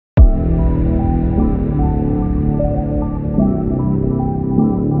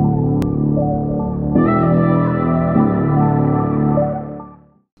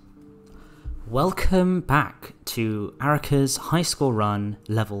Welcome back to Arica's high score run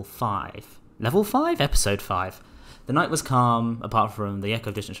level 5. Level 5? Episode 5. The night was calm, apart from the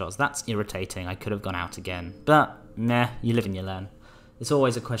echo of distant shots. That's irritating. I could have gone out again. But, meh, you live and you learn. It's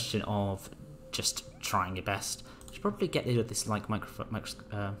always a question of just trying your best. I should probably get rid of this like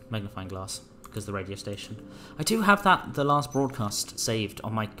magnifying glass, because the radio station. I do have the last broadcast saved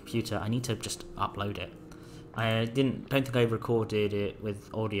on my computer. I need to just upload it. I don't think I recorded it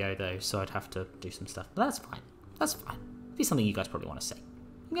with audio though, so I'd have to do some stuff. But that's fine. That's fine. It'd be something you guys probably want to see.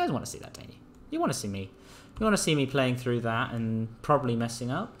 You guys want to see that, don't you? You want to see me. You want to see me playing through that and probably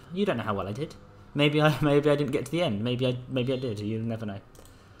messing up. You don't know how well I did. Maybe I didn't get to the end. Maybe I did. You never know.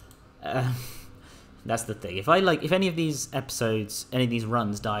 That's the thing. If any of these episodes, any of these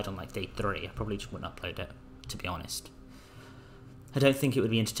runs died on like day 3, I probably just wouldn't upload it. To be honest. I don't think it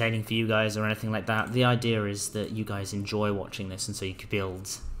would be entertaining for you guys or anything like that. The idea is that you guys enjoy watching this, and so you could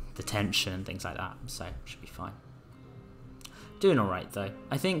build the tension and things like that. So it should be fine. Doing alright though.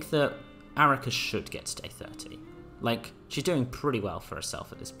 I think that Arica should get to day 30. Like, she's doing pretty well for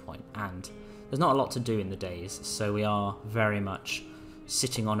herself at this point, and there's not a lot to do in the days, so we are very much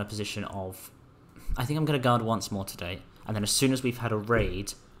sitting on a position of, I think I'm going to guard once more today, and then as soon as we've had a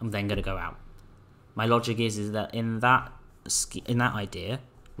raid, I'm then going to go out. My logic is that in that idea,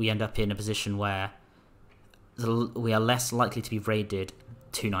 we end up in a position where we are less likely to be raided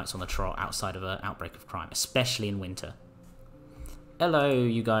 2 nights on the trot outside of an outbreak of crime, especially in winter. Hello,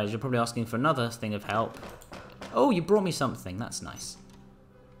 you guys. You're probably asking for another thing of help. Oh, you brought me something. That's nice.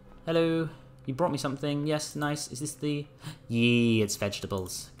 Hello. You brought me something. Yes, nice. Is this the... Yee, it's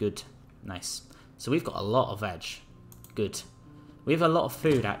vegetables. Good. Nice. So we've got a lot of veg. Good. We have a lot of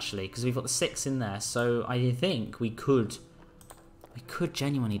food, actually, because we've got the 6 in there. So I think we could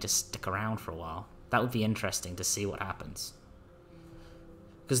genuinely just stick around for a while. That would be interesting to see what happens.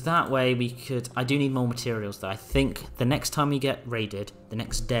 Because that way we could... I do need more materials, though. I think the next time we get raided, the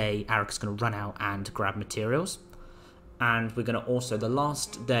next day, Arica's going to run out and grab materials. And we're going to also... The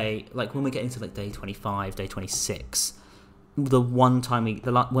last day, like when we get into like day 25, day 26, the one time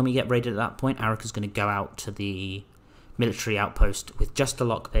when we get raided at that point, Arica's going to go out to the military outpost with just a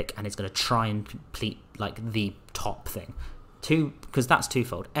lockpick, and it's going to try and complete like the top thing. Because that's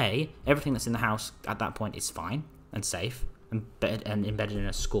twofold. A, everything that's in the house at that point is fine and safe and embedded in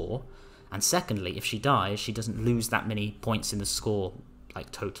a score. And secondly, if she dies, she doesn't lose that many points in the score,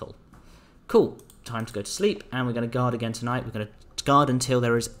 like total. Cool. Time to go to sleep, and we're going to guard again tonight. We're going to guard until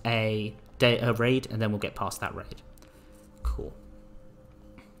there is a raid, and then we'll get past that raid. Cool.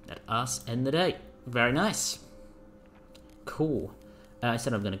 Let us end the day. Very nice. Cool. I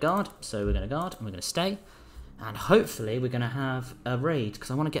said I'm going to guard, so we're going to guard, and we're going to stay. And hopefully we're going to have a raid,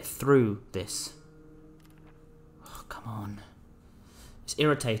 because I want to get through this. Oh, come on. It's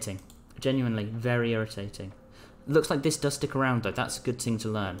irritating. Genuinely, very irritating. Looks like this does stick around, though. That's a good thing to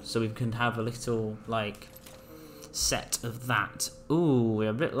learn. So we can have a little, like, set of that. Ooh, we're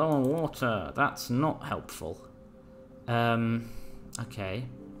a bit low on water. That's not helpful. Okay.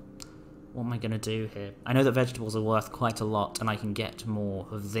 What am I going to do here? I know that vegetables are worth quite a lot, and I can get more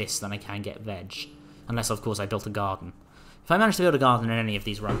of this than I can get veg. Unless, of course, I built a garden. If I manage to build a garden in any of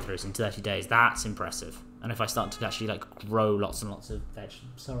these run-throughs in 30 days, that's impressive. And if I start to actually, like, grow lots and lots of veg...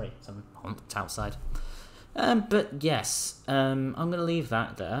 Sorry, someone honked outside. But, yes, I'm going to leave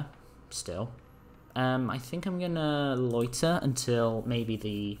that there, still. I think I'm going to loiter until maybe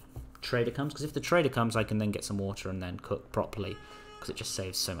the trader comes. Because if the trader comes, I can then get some water and then cook properly. Because it just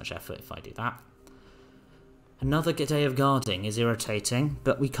saves so much effort if I do that. Another day of guarding is irritating,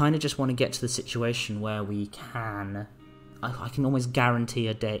 but we kind of just want to get to the situation where we can... I can almost guarantee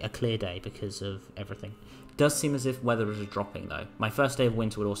a clear day because of everything. It does seem as if weather is dropping, though. My first day of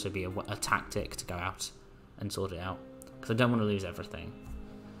winter would also be a tactic to go out and sort it out, because I don't want to lose everything.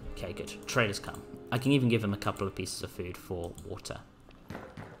 Okay, good. Traders come. I can even give them a couple of pieces of food for water.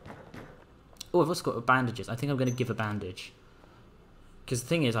 Oh, I've also got bandages. I think I'm going to give a bandage. Because the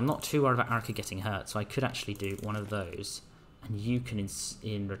thing is, I'm not too worried about Arica getting hurt, so I could actually do one of those. And you can,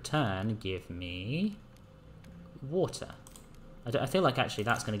 in return, give me water. I feel like, actually,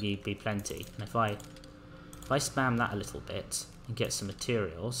 that's going to be plenty. And if I spam that a little bit and get some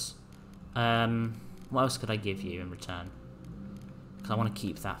materials, what else could I give you in return? Because I want to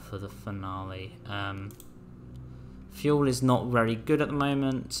keep that for the finale. Fuel is not very good at the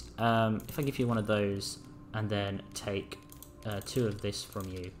moment. If I give you one of those and then take... 2 of this from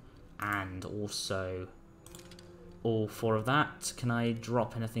you, and also all 4 of that. Can I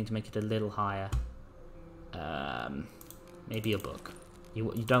drop anything to make it a little higher? Maybe a book.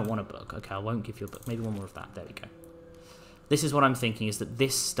 You don't want a book. Okay, I won't give you a book. Maybe one more of that. There we go. This is what I'm thinking, is that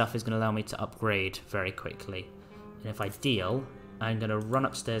this stuff is going to allow me to upgrade very quickly. And if I deal, I'm going to run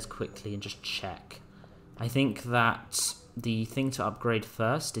upstairs quickly and just check. I think that the thing to upgrade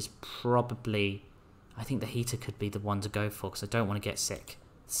first is probably... I think the heater could be the one to go for, because I don't want to get sick.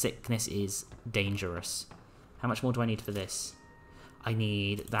 Sickness is dangerous. How much more do I need for this? I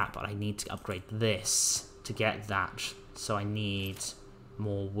need that, but I need to upgrade this to get that. So I need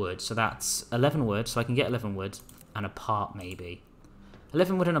more wood. So that's 11 wood, so I can get 11 wood and a part maybe.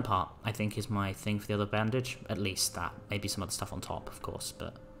 11 wood and a part, I think, is my thing for the other bandage. At least that. Maybe some other stuff on top, of course,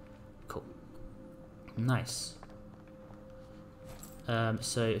 but cool. Nice.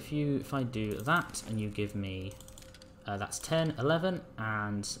 So if I do that and you give me, that's 10, 11,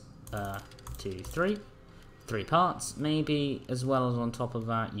 and 2, 3. 3 parts, maybe, as well as on top of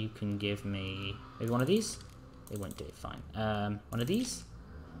that, you can give me maybe one of these. It won't do it, fine. One of these.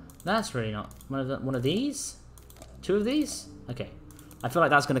 That's really not one of these. 2 of these. Okay, I feel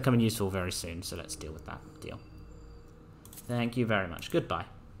like that's going to come in useful very soon, so let's deal with that deal. Thank you very much. Goodbye.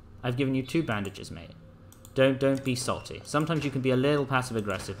 I've given you 2 bandages, mate. Don't be salty. Sometimes you can be a little passive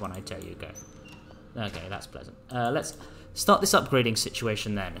aggressive when I tell you go. Okay, that's pleasant. Let's start this upgrading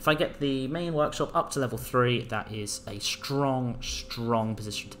situation then. If I get the main workshop up to level 3, that is a strong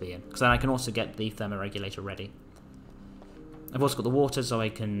position to be in. Because then I can also get the thermoregulator ready. I've also got the water, so I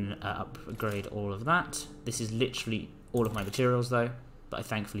can upgrade all of that. This is literally all of my materials though. But I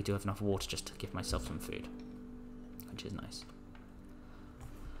thankfully do have enough water just to give myself some food. Which is nice.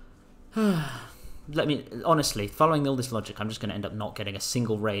 Honestly, following all this logic, I'm just going to end up not getting a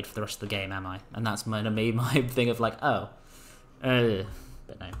single raid for the rest of the game, am I? And that's going to be my thing of like, but no.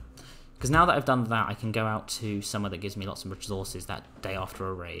 Because now that I've done that, I can go out to somewhere that gives me lots of resources that day after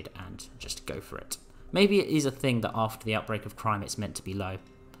a raid and just go for it. Maybe it is a thing that after the outbreak of crime, it's meant to be low.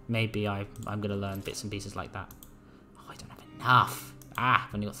 Maybe I'm going to learn bits and pieces like that. Oh, I don't have enough.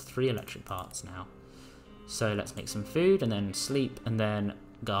 I've only got 3 electric parts now. So let's make some food and then sleep and then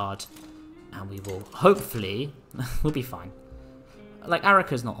guard. And we will, hopefully, we'll be fine. Like,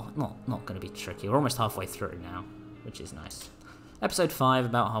 Arica's not going to be tricky. We're almost halfway through now, which is nice. Episode 5,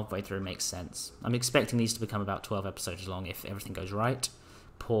 about halfway through, makes sense. I'm expecting these to become about 12 episodes long if everything goes right.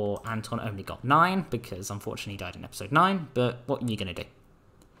 Poor Anton only got 9, because unfortunately he died in episode 9, but what are you going to do?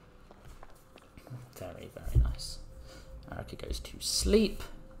 Very, very nice. Arica goes to sleep.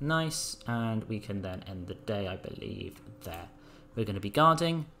 Nice. And we can then end the day, I believe, there. We're going to be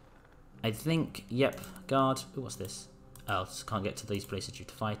guarding. I think, yep, guard. Ooh, what's this? Oh, can't get to these places due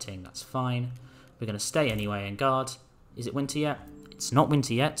to fighting. That's fine. We're going to stay anyway and guard. Is it winter yet? It's not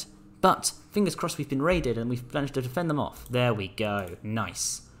winter yet, but fingers crossed we've been raided and we've managed to defend them off. There we go.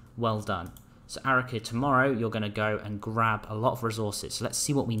 Nice. Well done. So Arica, tomorrow you're going to go and grab a lot of resources. So let's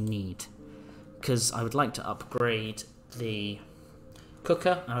see what we need. Because I would like to upgrade the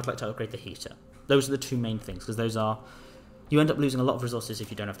cooker and I'd like to upgrade the heater. Those are the 2 main things, because those are... You end up losing a lot of resources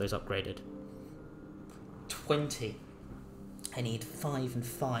if you don't have those upgraded. 20. I need 5 and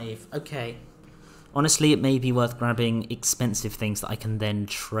 5. Okay. Honestly, it may be worth grabbing expensive things that I can then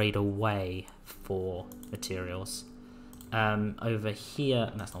trade away for materials. Over here,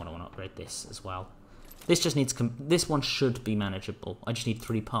 and that's not what I want to upgrade this as well. This just needs... This one should be manageable. I just need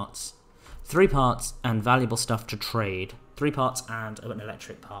 3 parts. 3 parts and valuable stuff to trade. 3 parts and an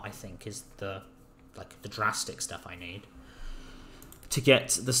electric part, I think, is the drastic stuff I need to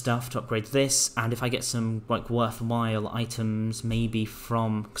get the stuff to upgrade this. And if I get some worthwhile items, maybe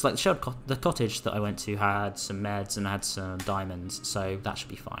from, because the cottage that I went to had some meds and had some diamonds, so that should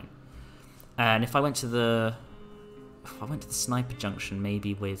be fine. And if I went to the sniper junction,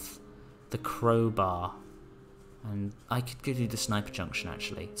 maybe with the crowbar, and I could go to the sniper junction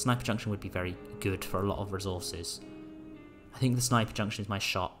actually. Sniper junction would be very good for a lot of resources. I think the sniper junction is my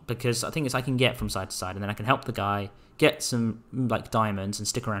shot, because I think I can get from side to side and then I can help the guy, get some diamonds and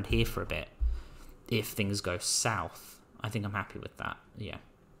stick around here for a bit if things go south. I think I'm happy with that, yeah.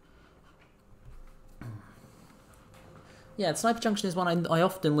 Yeah, the sniper junction is one I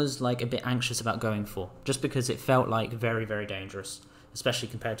often was a bit anxious about going for, just because it felt very, very dangerous, especially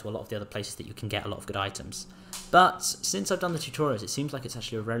compared to a lot of the other places that you can get a lot of good items. But since I've done the tutorials, it seems like it's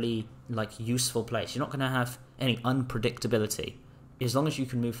actually a really useful place. You're not going to have any unpredictability. As long as you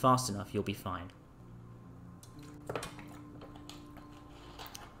can move fast enough, you'll be fine.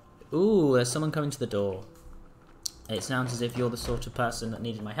 Ooh, there's someone coming to the door. It sounds as if you're the sort of person that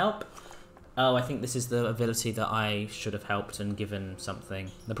needed my help. Oh, I think this is the ability that I should have helped and given something.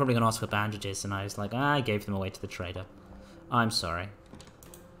 They're probably going to ask for bandages, and I was like, I gave them away to the trader. I'm sorry.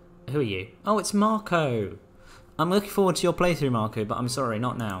 Who are you? Oh, it's Marco. I'm looking forward to your playthrough, Marco, but I'm sorry,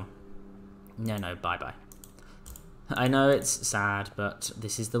 not now. No, bye-bye. I know it's sad, but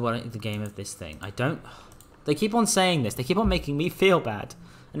this is the game of this thing. They keep on saying this. They keep on making me feel bad.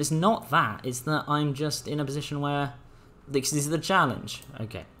 And it's not that. It's that I'm just in a position where this is the challenge.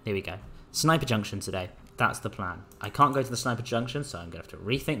 Okay, here we go. Sniper Junction today. That's the plan. I can't go to the Sniper Junction, so I'm going to have to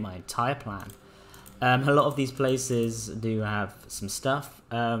rethink my entire plan. A lot of these places do have some stuff.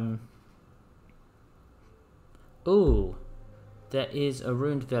 Ooh. There is a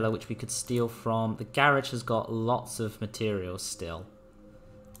ruined villa which we could steal from. The garage has got lots of materials still.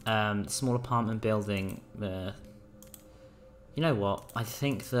 The small apartment building. You know what? I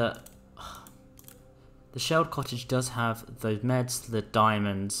think that the shelled cottage does have those meds, the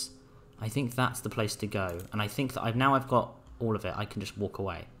diamonds. I think that's the place to go. And I think that I've got all of it. I can just walk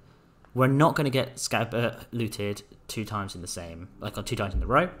away. We're not going to get looted 2 times in the same, like 2 times in a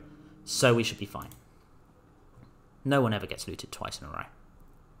row. So we should be fine. No one ever gets looted twice in a row.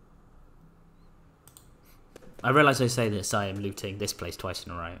 I realise I say this, I am looting this place twice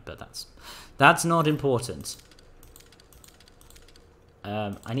in a row, but that's not important.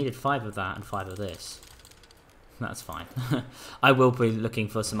 I needed 5 of that and 5 of this. That's fine. I will be looking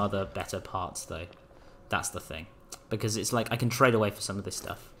for some other better parts though. That's the thing. Because it's like I can trade away for some of this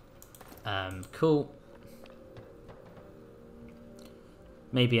stuff. Cool.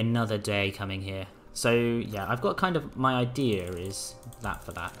 Maybe another day coming here. So yeah, I've got kind of, my idea is that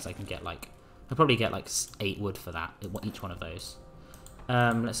for that, because I can get like, I'll probably get like 8 wood for that, each one of those.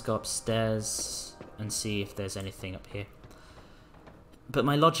 Let's go upstairs and see if there's anything up here. But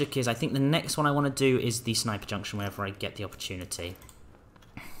my logic is, I think the next one I want to do is the Sniper Junction whenever I get the opportunity.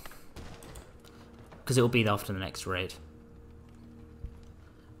 Because it will be after the next raid.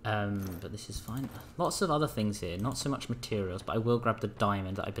 But this is fine. Lots of other things here, not so much materials, but I will grab the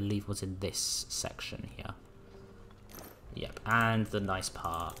diamond that I believe was in this section here. Yep, and the nice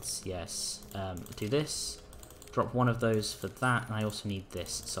parts, yes. Do this, drop one of those for that, and I also need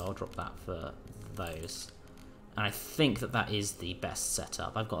this, so I'll drop that for those. And I think that that is the best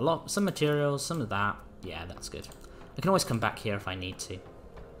setup. I've got some materials, some of that. Yeah, that's good. I can always come back here if I need to.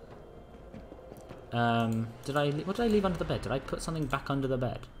 What did I leave under the bed? Did I put something back under the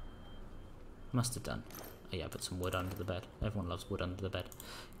bed? Must have done. Oh yeah, I put some wood under the bed. Everyone loves wood under the bed.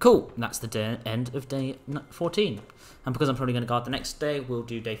 Cool, that's the end of day 14. And because I'm probably going to guard the next day, we'll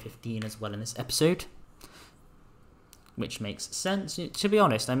do day 15 as well in this episode. Which makes sense. To be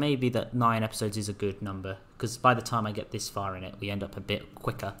honest, I may be that 9 episodes is a good number. Because by the time I get this far in it, we end up a bit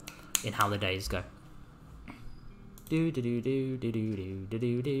quicker in how the days go.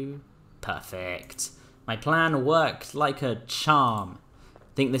 Perfect. My plan worked like a charm.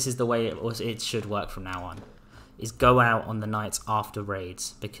 I think this is the way it should work from now on. Is go out on the nights after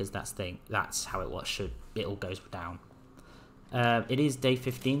raids, because that's how it all goes down. It is day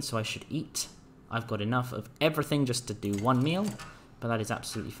 15, so I should eat. I've got enough of everything just to do 1 meal, but that is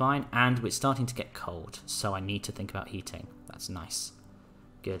absolutely fine. And it's starting to get cold, so I need to think about heating. That's nice.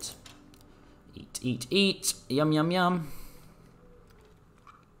 Good. Eat, eat, eat. Yum, yum, yum.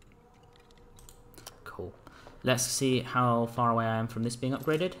 Cool. Let's see how far away I am from this being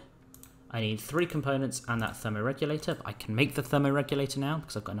upgraded. I need 3 components and that thermoregulator. But I can make the thermoregulator now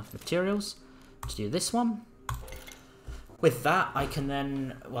because I've got enough materials to do this one. With that, I can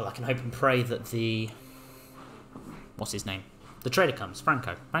then, well, I can hope and pray that the, what's his name? The trader comes,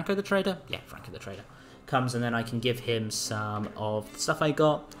 Franco. Franco the trader? Yeah, Franco the trader. Comes, and then I can give him some of the stuff I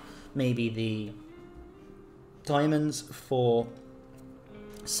got. Maybe the diamonds for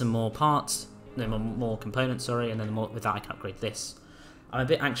some more parts, no, more components, sorry, and then with that I can upgrade this. I'm a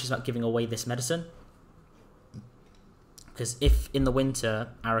bit anxious about giving away this medicine. Because if in the winter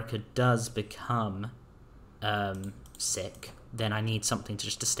Arica does become sick, then I need something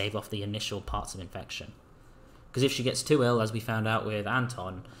to stave off the initial parts of infection. Because if she gets too ill, as we found out with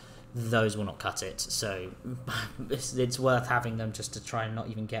Anton, those will not cut it. So it's worth having them just to try and not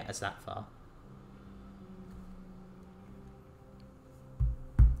even get us that far.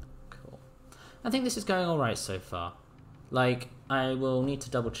 Cool. I think this is going alright so far. Like, I will need to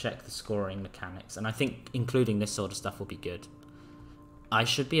double check the scoring mechanics, and I think including this sort of stuff will be good. I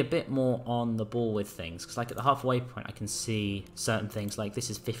should be a bit more on the ball with things, because like at the halfway point I can see certain things, like this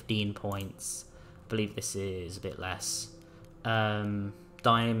is 15 points, I believe this is a bit less.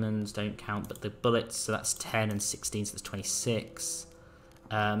 Diamonds don't count, but the bullets, so that's 10 and 16, so that's 26.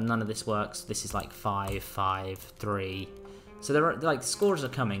 None of this works, this is like 5, 5, 3. So there are, like, scores are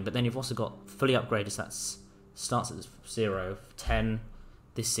coming, but then you've also got fully upgraded, so that's starts at 0, 10,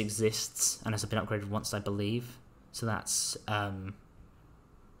 this exists, and has been upgraded once I believe, so that's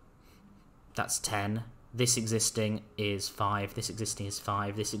 10, this existing is 5, this existing is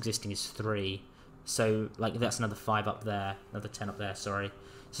 5, this existing is 3, So, like, that's another 5 up there, another 10 up there, sorry.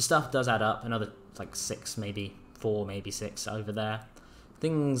 So stuff does add up, another, like, 6, maybe 4, maybe 6 over there.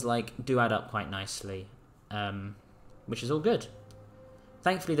 Things, like, do add up quite nicely, which is all good.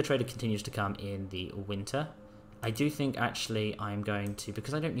 Thankfully, the trader continues to come in the winter. I do think, actually, I'm going to,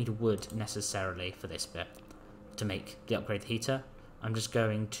 because I don't need wood necessarily for this bit to make the upgrade heater, I'm just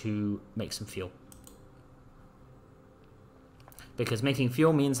going to make some fuel. Because making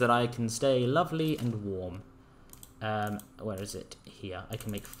fuel means that I can stay lovely and warm. Where is it? Here. I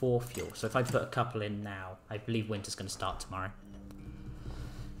can make 4 fuel. So if I put a couple in now, I believe winter's going to start tomorrow.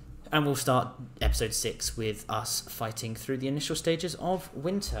 And we'll start episode 6 with us fighting through the initial stages of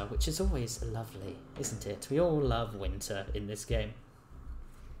winter, which is always lovely, isn't it? We all love winter in this game.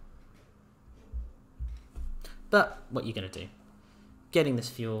 But what are you going to do? Getting this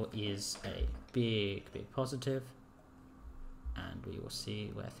fuel is a big, big positive. And we will see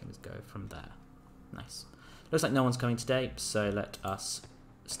where things go from there. Nice. Looks like no one's coming today, so let us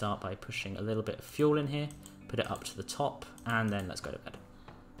start by pushing a little bit of fuel in here, put it up to the top, and then let's go to bed.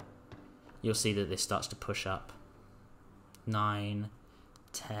 You'll see that this starts to push up. 9,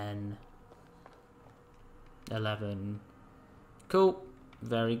 10, 11. Cool.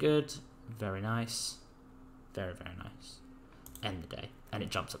 Very good. Very nice. Very, very nice. End the day. And it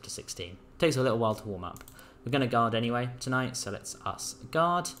jumps up to 16. Takes a little while to warm up. We're going to guard anyway tonight, so let's us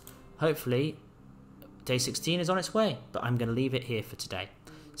guard. Hopefully, day 16 is on its way, but I'm going to leave it here for today.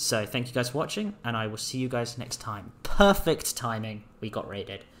 So thank you guys for watching, and I will see you guys next time. Perfect timing. We got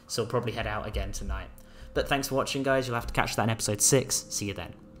raided, so we'll probably head out again tonight. But thanks for watching, guys. You'll have to catch that in episode 6. See you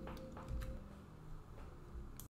then.